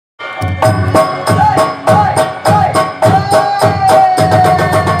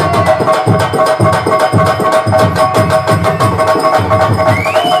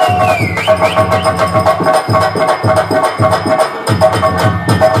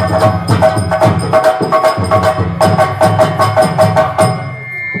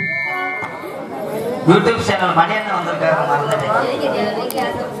YouTube channel Maniyannan வந்திருக்காங்க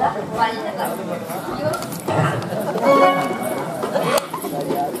மறந்துட்டேன்.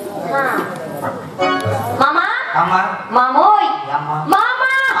 மாமா ஆமா மாமோய் ஆமா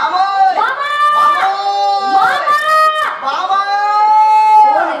மாமா மாமோய் மாமா மாமா மாமா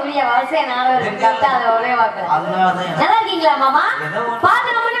ஓடி விடிய வரிசையா நாளை கட்டாத ஒரே வாக்கு. அதனால தான் நல்லா இருக்கீங்களா மாமா?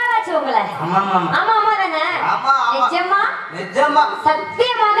 பாத்து ரொம்ப நாள் ஆச்சு உங்களை. ஆமா ஆமா ஆமா ஆமா தானே? ஆமா ஆமா நிஜமா நிஜமா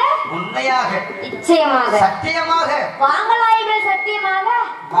சத்தியமாக உண்மையாக நிச்சயமாக சத்தியமாக வாங்கலாய்கள் சத்தியமாக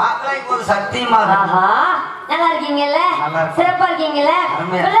மாக்களை ஒரு சத்தியமாக. ஆஹா நல்லா இருக்கீங்கல்ல? நல்லா இருக்கேன். சிறப்பா இருக்கீங்கல்ல?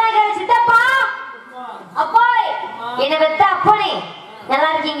 அருமையா. பிள்ளைகள் சித்தப்பா அப்பாய் என்ன வெத்த அப்பனே நல்லா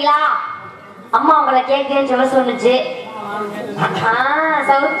இருக்கீங்களா? அம்மா உங்களை கேட்கிறேன்னு சொல்ல சொன்னுச்சு.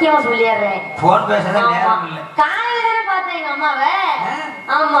 சௌக்கியமா சொல்லிடுறேன். போன் பேசுறது நேரம் இல்ல. காலையில தானே பார்த்தேன் எங்க அம்மாவை.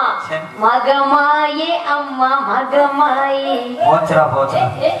 ஆமா மகமாயே அம்மா மகமாயே போச்சுரா போச்சு.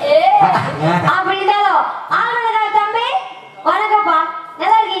 அப்படின்னாலும் ஆனந்தா தம்பி வணக்கம்ப்பா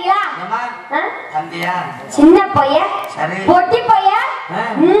நல்லா இருக்கீங்களா? தம்பியா சின்ன பையன் சரி பொட்டி பையன்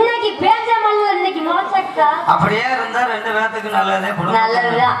இன்னைக்கு பேஞ்ச மண்ணு இன்னைக்கு முளைச்சக்கா அப்படியே இருந்தா ரெண்டு பேத்துக்கு நல்லதே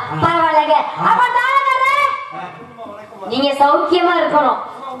நல்லதுதான் பரவாயில்லைங்க. அப்ப தானே நீங்க சௌக்கியமா இருக்கணும்.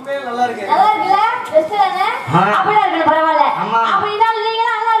 நல்லா இருக்குல்ல? பெஸ்ட் தானே? அப்படியே இருக்கணும் பரவாயில்ல. அப்படின்னா நீங்க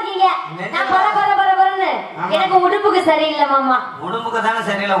நல்லா இருக்கீங்க. நான் பரபரன்னு எனக்கு உடம்புக்கு சரியில்லை மாமா. உடம்புக்கு தானே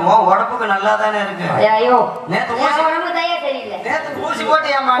சரியில்லை. ஓ உடம்புக்கு நல்லா தானே இருக்கு. ஐயோ நேத்து உடம்பு தாயே சரியில்லை. நேத்து ஊசி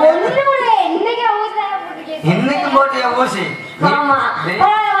போட்டியாமா? இன்னைக்கு ஊசி இன்னைக்கு போட்டியா ஊசி? ஆமா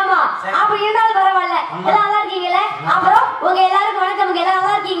பரவாயில்ல மாமா. அப்படி இருந்தாலும் பரவாயில்ல. எல்லாம் நல்லா இருக்கீங்களே? அப்புறம் உங்க எல்லாருக்கும் வணக்கம். உங்க எல்லாம்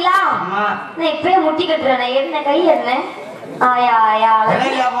நல்லா இருக்கீங்களா? நான் இப்பயே முட்டி கட்டுறேன். என்ன கை என்ன ஆயா ஆயா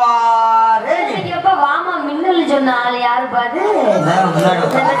எப்ப வாமா மின்னல் சொன்ன ஆளு யாரு பாரு?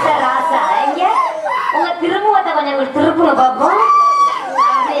 ராசா எங்க உங்க திருமுகத்தை கொஞ்சம் திருப்புங்க பாப்போம்.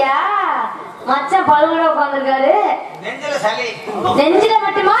 அப்படியா மச்சான் பழுவோட உட்காந்துருக்காரு. நெஞ்சில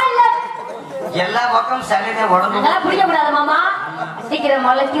மட்டுமா இல்ல எல்லா பக்கம் சளிதே உடம்பு பிடிக்க கூடாது மாமா. அடிக்கிற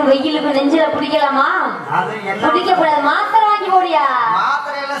மழைக்கு வெயிலுக்கு நெஞ்சில பிடிக்கலாமா? பிடிக்க கூடாது. மாத்திரை வாங்கி போடியா?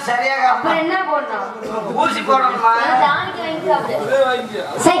 மாத்திரை எல்லாம் சரியாக அப்புறம் என்ன போடணும்? ஊசி போடணுமா?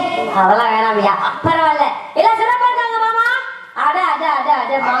 சரி அதெல்லாம் வேணாமியா. பரவாயில்ல எல்லாம் சிறப்பா இருக்காங்க மாமா. அட அட அட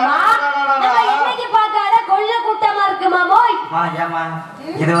அட மாமா நம்ம என்னைக்கு பார்க்காத கொள்ள கூட்டமா இருக்கு மாமோய்.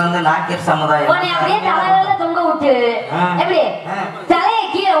 இது வந்து நாக்கியர் சமுதாயம். உன்னை அப்படியே தலையில தொங்க விட்டு எப்படி தலையை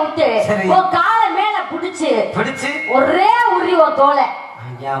கீழே விட்டு காலை மேல பிடிச்சு ஒரே உரி தோலை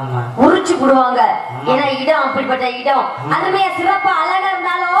உரிச்சு விடுவாங்க. ஏன்னா இடம் அப்படிப்பட்ட இடம். அதுமே சிறப்பா அழகா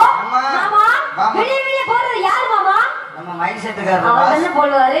இருந்தாலும் மாமா வெளிய வெளிய போறது யாரு மாமா? நம்ம மைக் செட்டுக்காரர் அவர் என்ன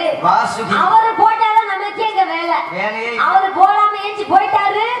போடுவாரு? அவரு போட்டாதான் நமக்கே எங்க வேலை. அவரு போடாம ஏஞ்சி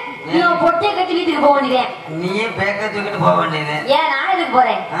போயிட்டாரு. நீ பொட்டியை கட்டி வீட்டுக்கு போக வேண்டியது. நீயே பேக்க தூக்கிட்டு போக வேண்டியது. ஏன் நான் எதுக்கு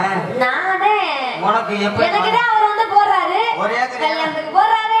போறேன்? நானே உனக்கு எனக்குதான் அவர் வந்து போடுறாரு. கல்யாணத்துக்கு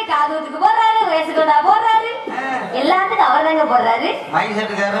போடுறாரு, காதுக்கு போடுறாரு, வயசுக்கு வந்தா போடுறாரு, எல்லாத்துக்கும் அவர் தாங்க போடுறாரு. மைக்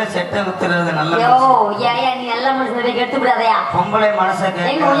செட்டுக்காரர் செட்டை குத்துறது நல்ல. ஏன் நீ நல்ல மனுஷன் கெடுத்து விடாதயா? பொம்பளை மனசை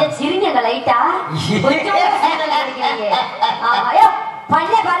கொஞ்சம் சிரிங்க லைட்டா.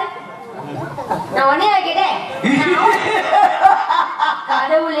 பண்ண பாரு நான் ஒன்னே வைக்கிறேன்.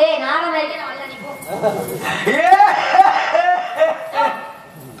 கடவுளே நாகம் வைக்கிறேன்.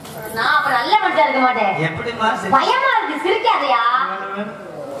 நான் அப்ப நல்ல மனுஷா இருக்க மாட்டேன். எப்படிமா பயமா இருக்கு. சிரிக்காதயா?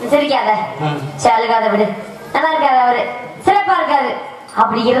 சிரிக்காத. அழுகாத விடு. நல்லா இருக்காது. அவரு சிறப்பா இருக்காது.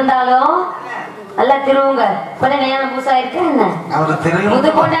 அப்படி இருந்தாலும் நல்லா திருவுங்க. கல்யாணம் புதுசா இருக்கு என்ன? புது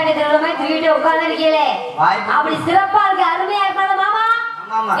கொண்டாடி திருவிழா திருவிட்டு உட்கார்ந்து இருக்கீங்களே. அப்படி சிறப்பா இருக்கு. அருமையா இருக்காங்க மாமா.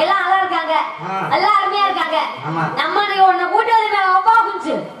 எல்லாம் நல்லா இருக்காங்க. எல்லாம் அருமையா இருக்காங்க. நம்ம ஒண்ணு கூட்டி வந்து அப்பா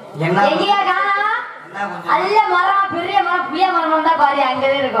குஞ்சு எங்கேயா காணா? நல்ல மரம் பெரிய மரம் புளிய மரம் தான் பாரு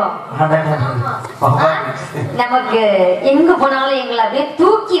அங்கதான் இருக்கும். நமக்கு எங்க போனாலும் எங்களை அப்படியே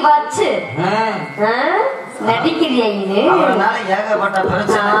தூக்கி வச்சு நடிக்கிறியா இது?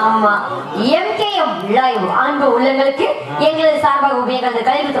 ஆமா எம்கேஎம் லைவ் அன்பு உள்ளங்களுக்கு எங்களது சார்பாக உபயோகிக்கிறது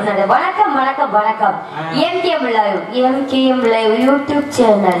கல்வி சொன்னது. வணக்கம் வணக்கம் வணக்கம். எம்கேஎம் லைவ் யூடியூப்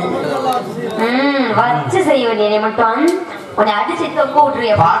சேனல் வச்சு செய்ய வேண்டிய மட்டும் உன்னை அடிச்சு தொங்க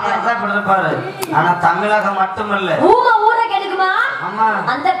விட்டுருவியா? ஆனா தமிழகம் மட்டுமல்ல ஊரை கெடுக்குமா?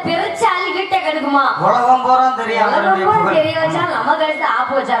 அந்த பெருச்சாலி வீட்டை கெடுக்குமா? உலகம் பூரா தெரியும். தெரிய வச்சா நம்ம கழுத்து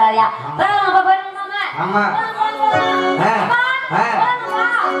ஆப்பு வச்சாராயா? ஆமா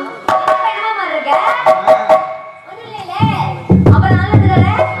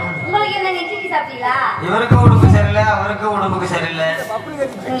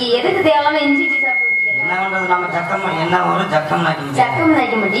என்ன ஒரு ஜக்கம் நாய்க்க ஜக்கம்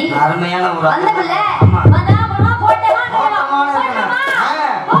நாய்க்க முடி அருமையான ஒரு அந்த பிள்ளை ஆமா வந்தா போனா போட்டமா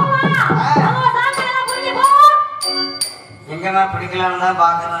எங்கனா பிடிக்கலாம்னு தான்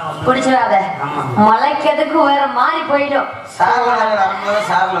பாக்குறேன் பிடிச்சிடாத மலைக்கிறதுக்கு வேற மாறி போயிடும் சார்ல வேற வரும்போது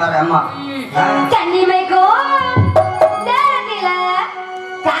சார்ல வேற அம்மா கண்ணிமைக்கோ நேரத்தில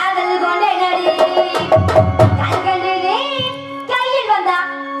காதல் கொண்டே நடி கண்கண்டு கையில் வந்தா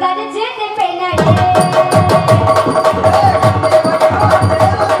கடிச்சு பெண்ணடி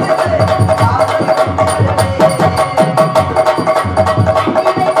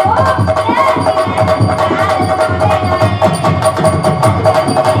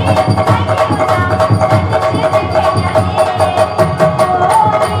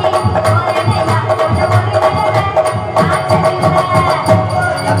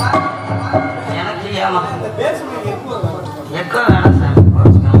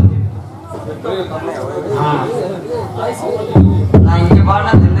நான் இங்க பாட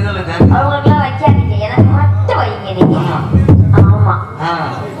திண்டுகளுக்கு அவங்களுக்குலாம் வைக்காதீங்க எனக்கு மட்டும் வைங்க நீங்க ஆமா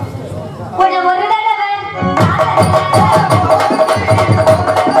கொஞ்சம் ஒரு தடவை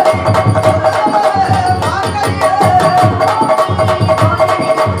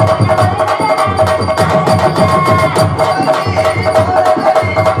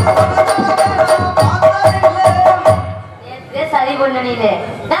சரி பொண்ணு நீனு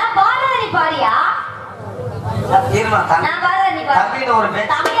நான் பாடுறது நீ பாரியா நான் பாடுறது நீ பாரு ஒரு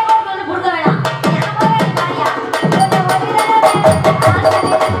தமிழை வந்து கொடுக்க வேணாம் நான் பாடுறது நீ பாரியா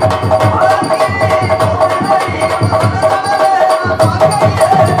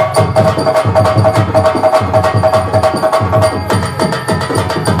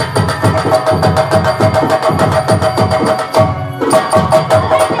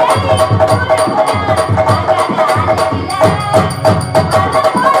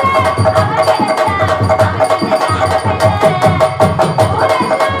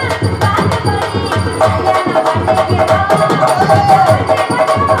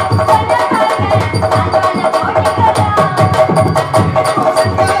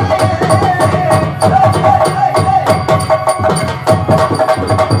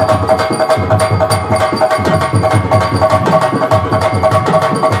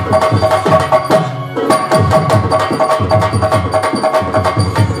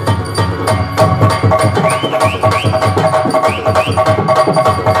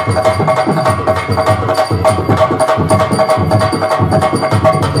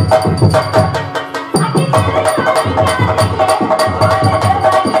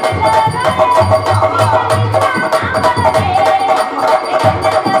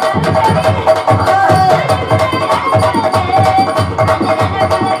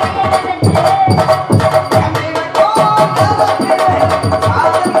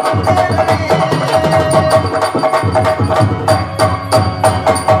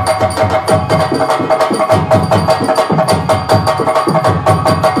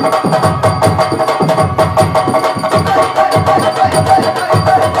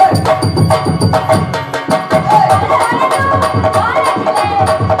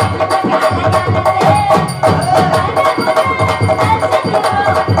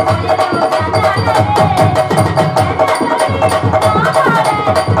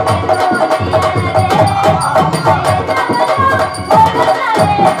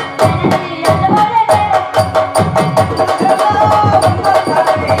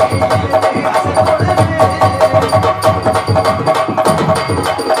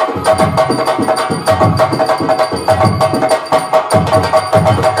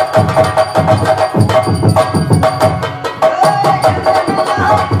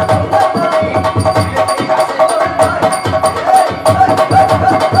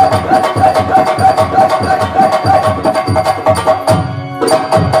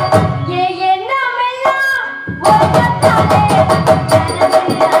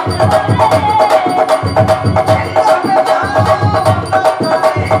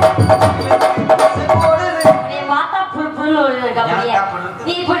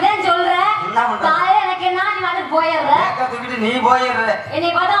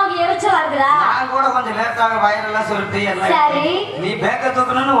நீ பேக்க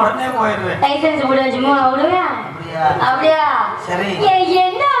தூக்கணும்னு உடனே போயிடுற லைசன்ஸ் கூட சும்மா விடுவேன் அப்படியா சரி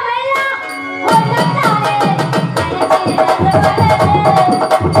என்ன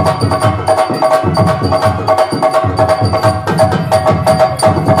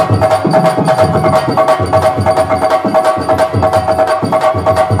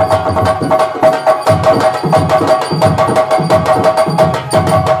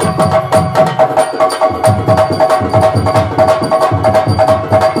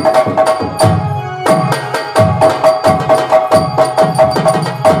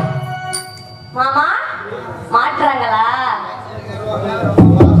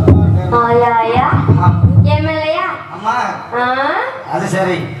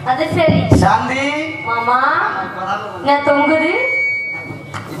நான் தொங்குது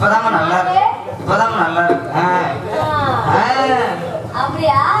இப்பதாம நல்லா இருக்கு. இப்பதாம நல்லா இருக்கு.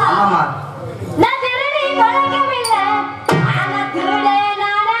 அப்படியா? ஆமாமா. நான் திருடி பழக்கம் இல்ல, ஆனா திருடே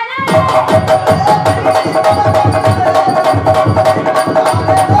நானே.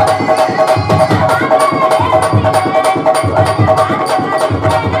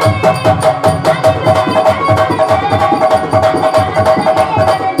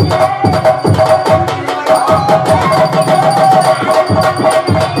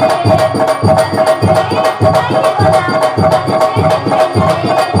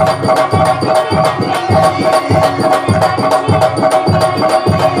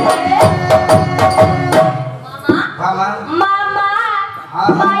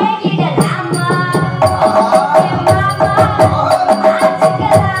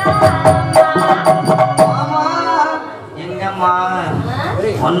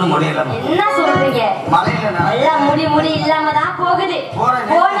 என்ன சொல்றீங்க? எல்லாம் முடி இல்லாம தான் போகுது.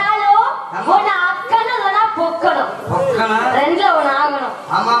 போனாலும் ஒன்னு அக்கணும் இல்லைன்னா பொக்கணும். ரெண்டுல ஒண்ணு ஆகணும்.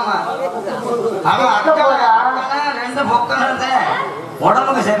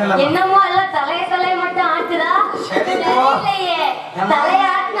 உடம்புக்கு சரியில்லை. என்னமோ எல்லாம் தலையை மட்டும் ஆட்டுதா? இல்லையே, தலையை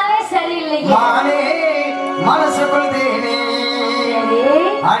ஆட்டினாவே சரியில்லையே. மனசுக்குள் தேனே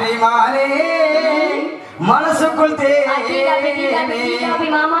அடிமானே மனசுக்குள் தேனே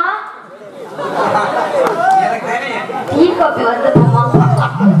மாமா எனக்கு தெரியும். டீ காபி வருது மாமா.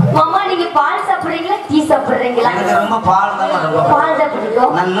 மாமா நீங்க பால் சாப்பிடுறீங்களா டீ சாப்பிடுறீங்களா? எனக்கு ரொம்ப பால் தான் ரொம்ப பால் தான்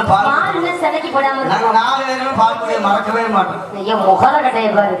பிடிக்கும். நல்ல பால். பால் என்ன சனைக்கு போடாம இருக்கு. நாங்க 4 பேரும் பால் குடிய மறக்கவே மாட்டோம். ஐயோ முகர கட்டைய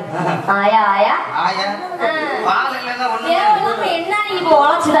பாரு. ஆயா ஆயா ஆயா பால் இல்லன்னா ஒண்ணு என்ன நீங்க இப்போ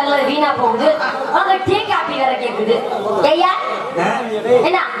உழைச்சதல்ல வீணா போகுது. உனக்கு டீ காபி வேற கேக்குது. ஐயா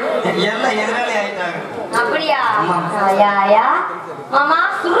என்ன எல்லாம் எதிராளி ஆயிட்டாங்க. அப்படியா? ஆயா ஆயா மாமா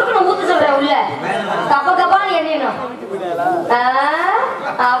சுருக்குன்னு ஊத்து சொல்றேன் உள்ள கப்பான்னு எண்ணிடணும்.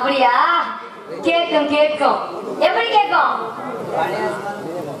 அப்படியா? கேக்கும் எப்படி கேக்கும்?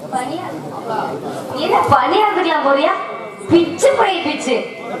 என்ன பனியா இருக்கலாம் போறியா? பிச்சு படை பிச்சு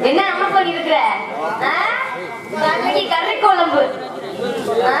என்ன நம்ம பண்ணி இருக்கிற கறி குழம்பு.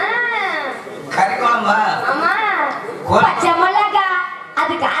 ஆமா பச்சை மிளகா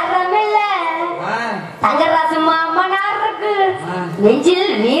அது காரணம் இல்ல. தங்கராசு மாமனார் இருக்கு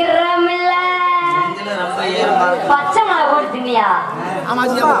நெஞ்சில் வீரம் இல்ல. பச்சை மிளகா போட்டு தின்னியா?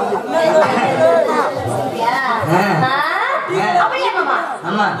 அப்படியா மாமா?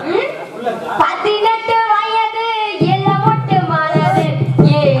 18 வயது எல்லாம் மொட்டு மனது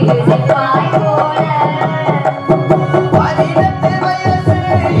ஏங்கு சிப்பாய் போல. 18 வயது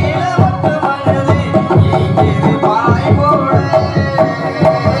எல்லாம் மொட்டு மனது ஏங்கு சிப்பாய் போல.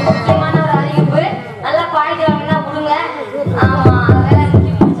 முக்கியமான ஒரு அறிவிப்பு. நல்லா பாடிட்டு வாங்கன்னா விடுங்க. ஆமா அதெல்லாம்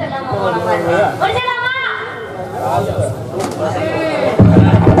முடிச்சிடலாமா? முடிச்சிடலாமா?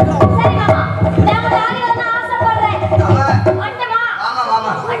 சரி மாமா நான் ஒரு ஆடி வந்து ஆசைப்படுறேன். மட்டுமா?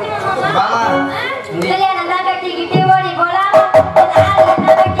 மாமா கல்யாணம் தான் கட்டிக்கிட்டு ஓடி போலாம்.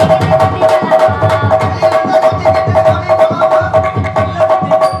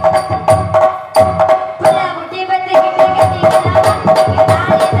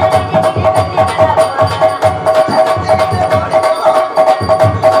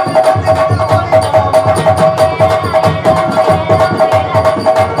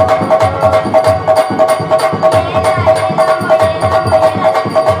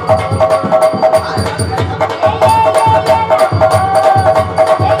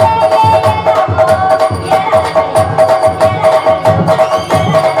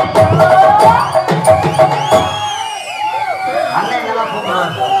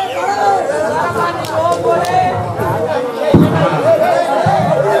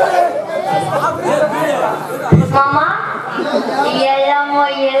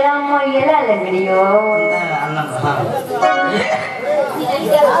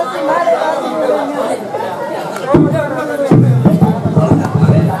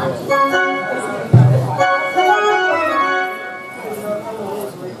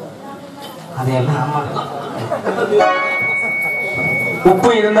 உப்பு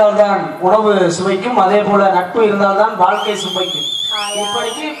இருந்தால்தான் உணவு சுவைக்கும், அதே போல நட்பு இருந்தால்தான் வாழ்க்கை சுவைக்கும்.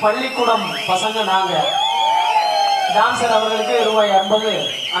 இப்படிக்கு பள்ளிக்கூடம் பசங்க நாங்க டான்சர் அவர்களுக்கு ரூபாய் 50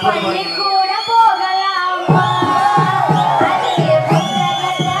 Thank you.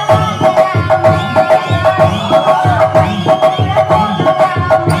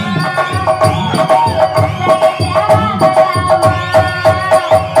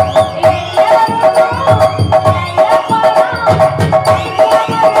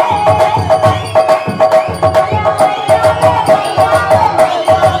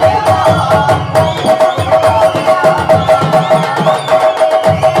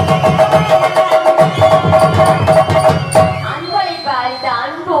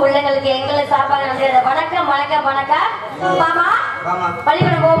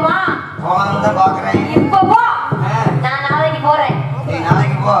 போறேன். இப்ப போ. நான் நாளைக்கு போறேன். நீ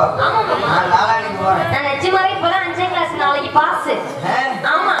நாளைக்கு போ. ஆமா மாமா. நான் நாளைக்கு போறேன். நான் நிஜமாவே இப்பதான் 5ஆம் கிளாஸ் நாளைக்கு பாஸ்.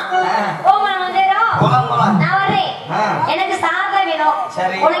 ஆமா. போமா வந்தேரோ. போலாம். நான் வரேன். எனக்கு சார் தான் வேணும்.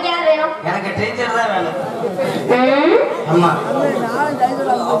 சரி. உனக்கு யார் வேணும்? எனக்கு டீச்சர் தான் வேணும். ஆமா.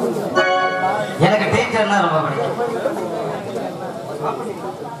 எனக்கு டீச்சர்னா ரொம்ப பிடிக்கும்.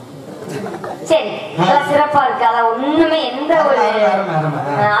 சரி, நல்லா சிறப்பா இருக்கு. அத ஒண்ணுமே எந்த ஒரு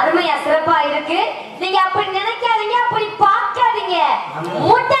அருமையா சிறப்பா இருக்கு. நீங்க அப்படி நினைக்காதீங்க, அப்படி பார்க்காதீங்க.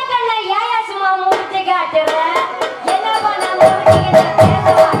 முட்டை கண்ண ஏயா சும்மா மூட்டை காட்டுற? என்ன பண்ண மூட்டை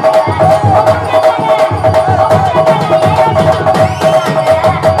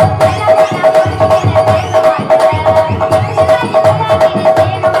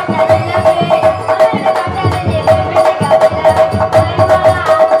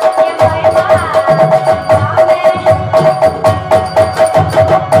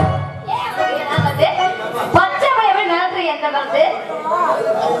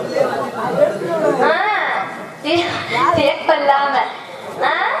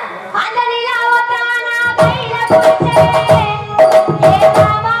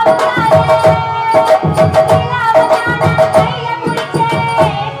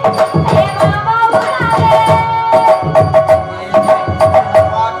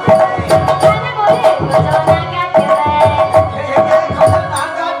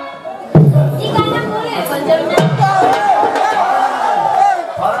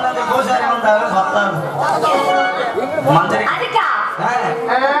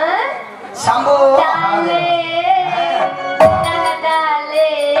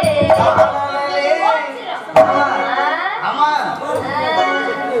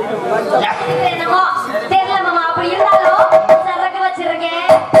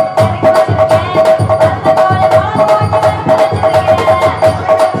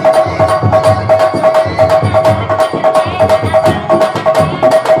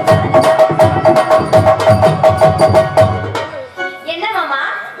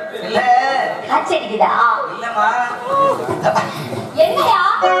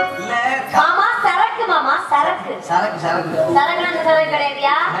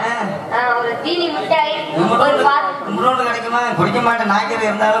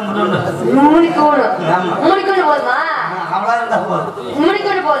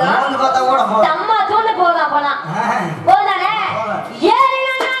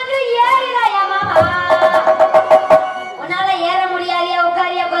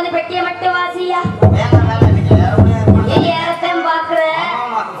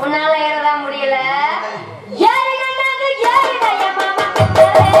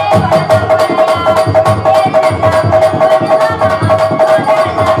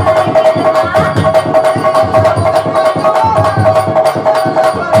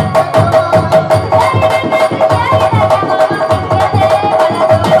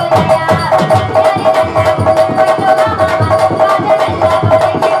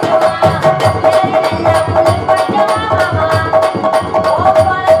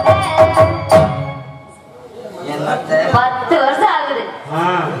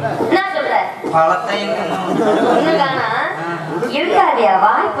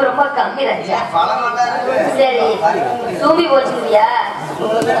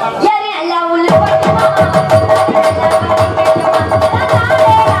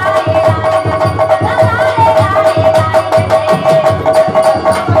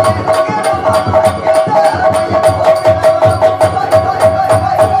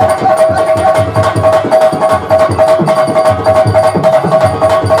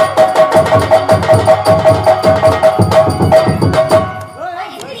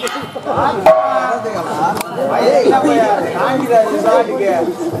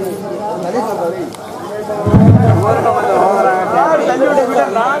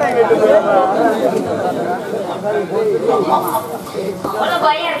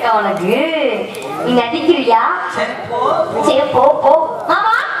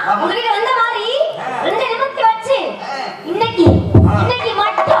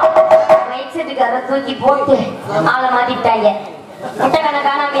பேச தூக்கி போட்டு ஆளை மாத்திட்டாங்க. முட்டை கண்ண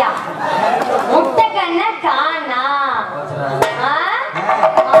காணாமியா? முட்டை கண்ண காணா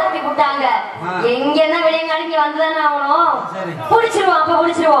மாத்தி விட்டாங்க. எங்க என்ன விளையாங்க வந்துதானே ஆகணும். புடிச்சிருவோம், அப்ப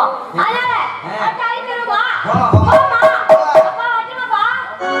புடிச்சிருவோம். அதனால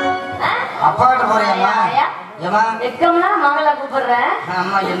அப்பாட்ட போறியா? வெக்கம்னா மகளை கூப்பிடுறேன்.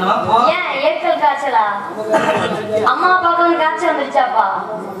 ஏன் ஏற்கல் காய்ச்சலா? அம்மா அப்பாவுக்கு வந்து காய்ச்சல் வந்துருச்சாப்பா?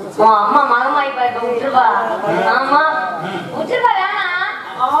 அம்மா மகமாய் பார்க்க விட்டுருவா. ஆமா விட்டுருவா. வேணாம்,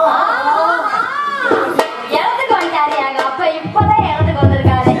 இடத்துக்கு வந்துட்டாரு எங்க அப்பா. இப்பதான் இடத்துக்கு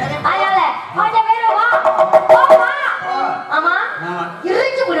வந்திருக்காரு. அதனால கொஞ்சம் பேர்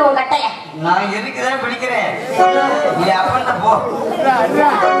விடுவோம் கட்டைய. நான் இருக்குதான் பிடிக்கிறேன். நீ அப்பன்ட்ட போ.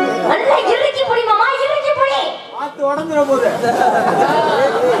 நல்லா இறுக்கி புடி மாமா, இறுக்கி புடி. ஆத்து உடைஞ்சிர போகுது.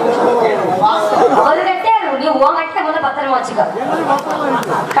 ஒரு கட்டை நீ உன் கட்டை முதல்ல பத்திரமா வச்சுக்கோ.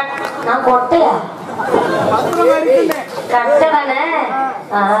 நான் கொட்டையா? கட்டை தானே.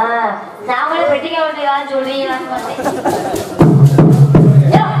 நாமளே பெட்டிக்க வேண்டியதான் சொல்றீங்களான்னு பார்த்தேன்.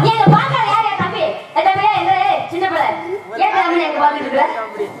 நீங்க பாக்காத யார் என் தம்பி? என் தம்பியா என்ன சின்ன பிள்ளை? ஏன் தம்பி எங்க பாத்துட்டு இருக்கிற?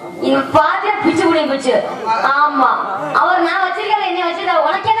 இது பாத்திர பிச்சு புடி பிச்சு. ஆமா அவர் நான் வச்சிருக்கேன் என்ன வச்சிருக்க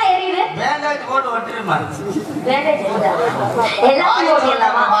உனக்கே தான் எரியுது. பேண்டாஜ் போட்டு ஒட்டிருமா? பேண்டாஜ் எல்லாத்தையும்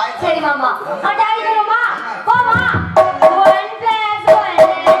போட்டுடலாமா? சரி மாமா டாடி வருமா? போமா 1+1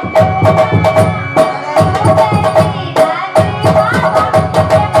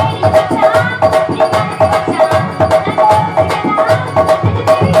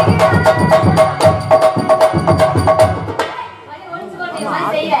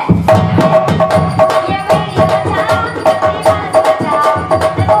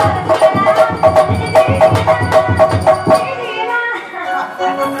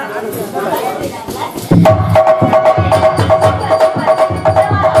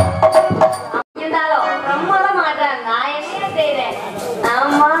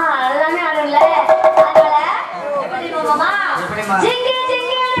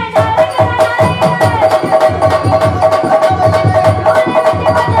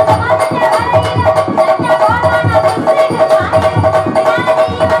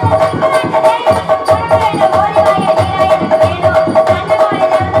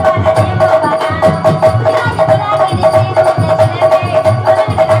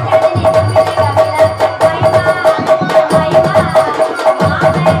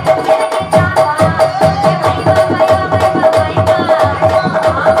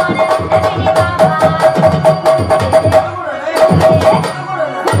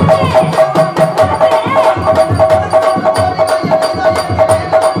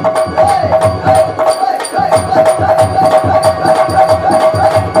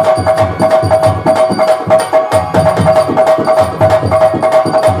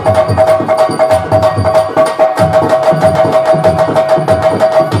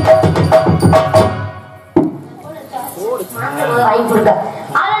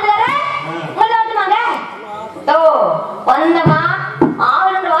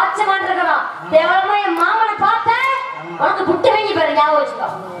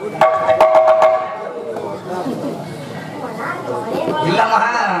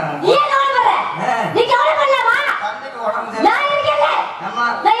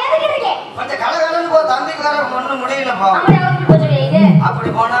 அப்படி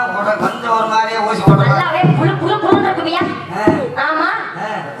போனா கொஞ்சம் ஒரு மாதிரியே ஊசி போடலாம். நல்லாவே புளு புளு புளு இருக்குமியா? ஆமா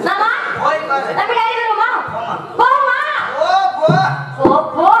மாமா போய் பாரு. நம்ம டாடி வருமா? போமா. போமா. போ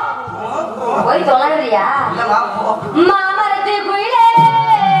போ. போ போய் தொலைறியா? இல்லமா போ. மாமரத்து குயிலே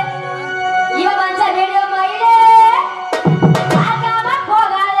இவ மஞ்ச வீடியோ மயிலே ஆகாம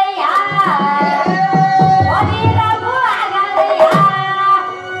போகாதையா ஒதிரப்பு ஆகாதையா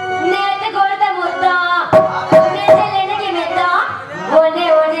நேத்து கொடுத்த முத்தம் நெஞ்சில் எனக்கு மெத்தம் ஒன்னே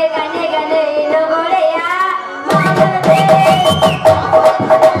ஒன்னே கண்ணே கண்ணே இன்னும் கூடையா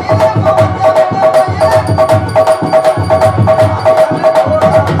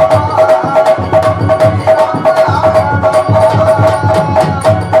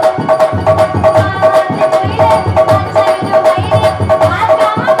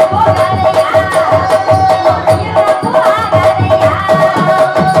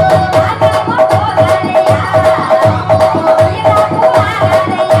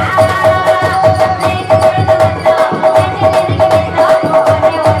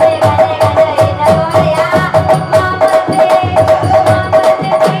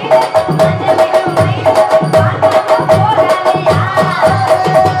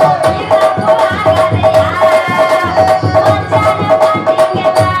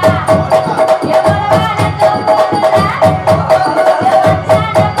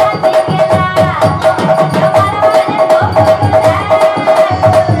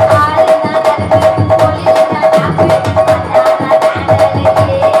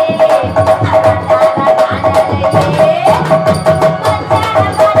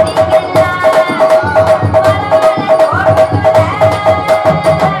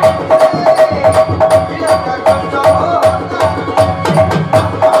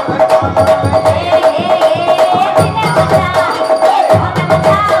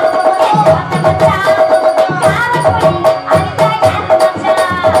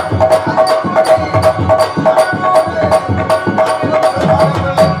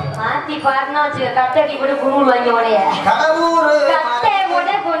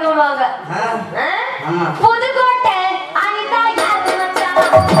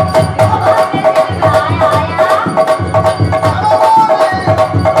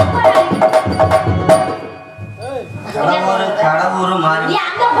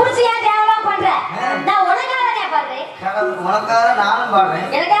முடிச்சு ஏன் தேவலாம் பண்ற? நான் உனக்காகவே பாடுறேன். உனக்காக நானும் பாடுறேன்.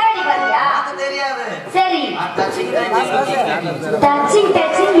 எனக்காக நீ பாடுறியா? எனக்கு தெரியாது. சரி.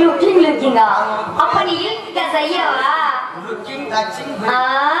 டச்சிங் லுக்கிங்கா? அப்ப நீ இழுத்துக்க செய்யவா? லுக்கிங் டச்சிங்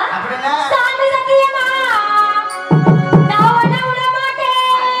அப்படினா சாமி சத்தியமா நான் உன்னை விட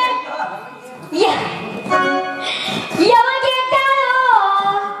மாட்டேன். எவன்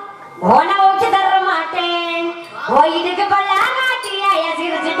கேட்டாலும் உன்னை வச்சு தர மாட்டேன். இதுக்கு பல்ல காட்டியா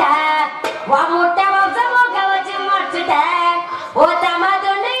சிரிச்சுட்ட முட்டை வம்சம் மூக்க வச்சு முடிச்சுட்ட ஓத்தமா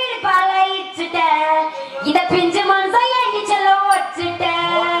தொண்டு பழகிச்சுட்ட இத பிஞ்சு மனசை ஏண்டி சொல்ல வச்சுட்ட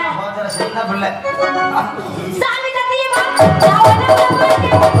சின்ன பிள்ளை சாமி சத்தியமா நான் உன்னை விட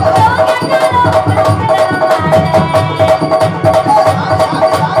மாட்டேன். எவன் கேட்டாலும்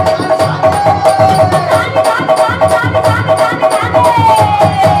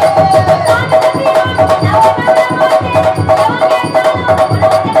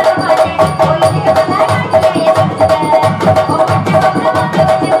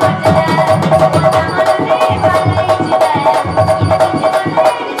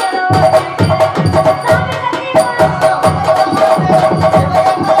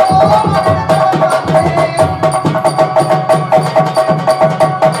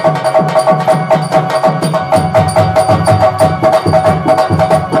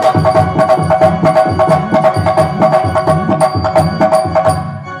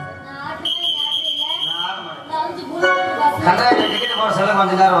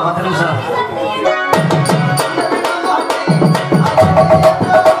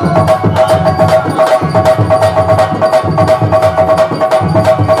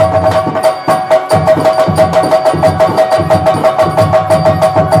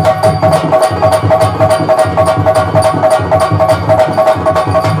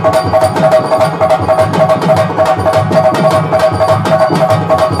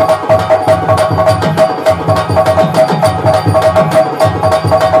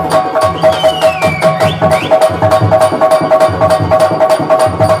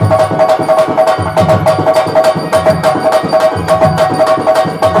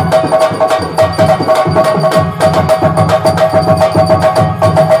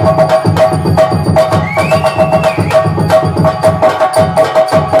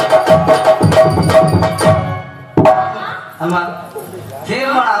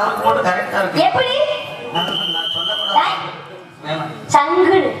உனக்கு தர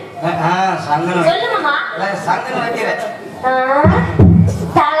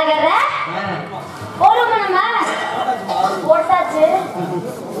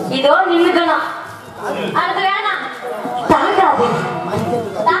இதோ நின்னுக்கணும். அடுத்து வேணாம் தாங்காது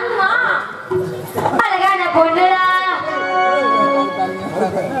தாங்கம்மா அழகான பொண்ணுடா.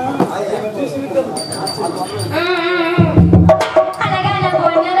 அழகான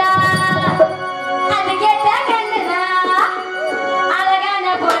பொண்ணுடா அது கேட்ட கண்ணுடா அழகான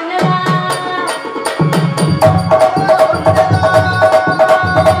பொண்ணுடா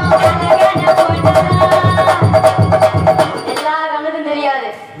அழகான பொண்ணுடா. எல்லா கண்ணுக்கும் தெரியாது,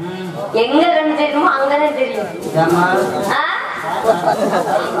 எங்க கண்ணு தெரியுமோ அங்கதான் தெரியும்.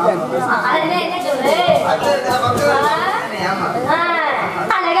 என்ன சொல்லு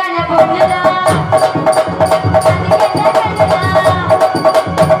அழகான பொண்ணுடா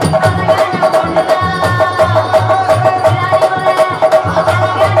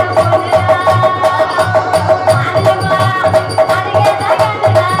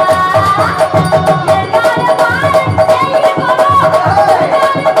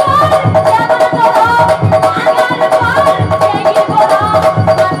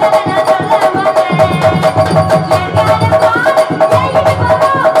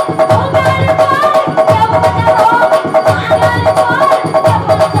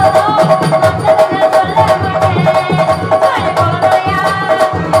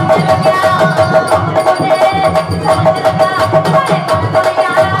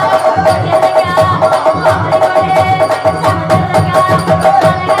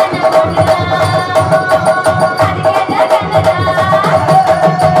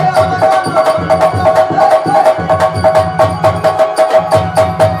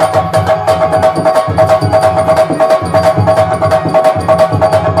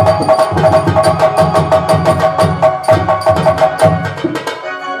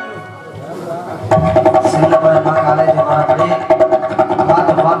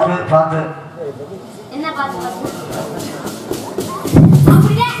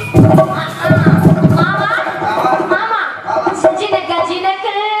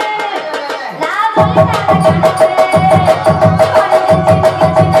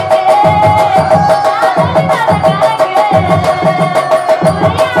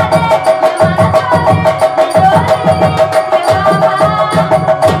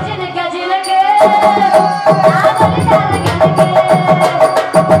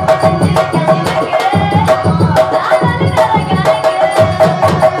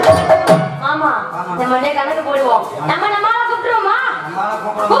மண்டே கணக்கு போடுவோம். நம்ம நம்மால கூப்பிடுவோமா?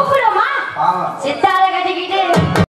 கூப்பிடுவோமா? சித்தார கட்டிக்கிட்டு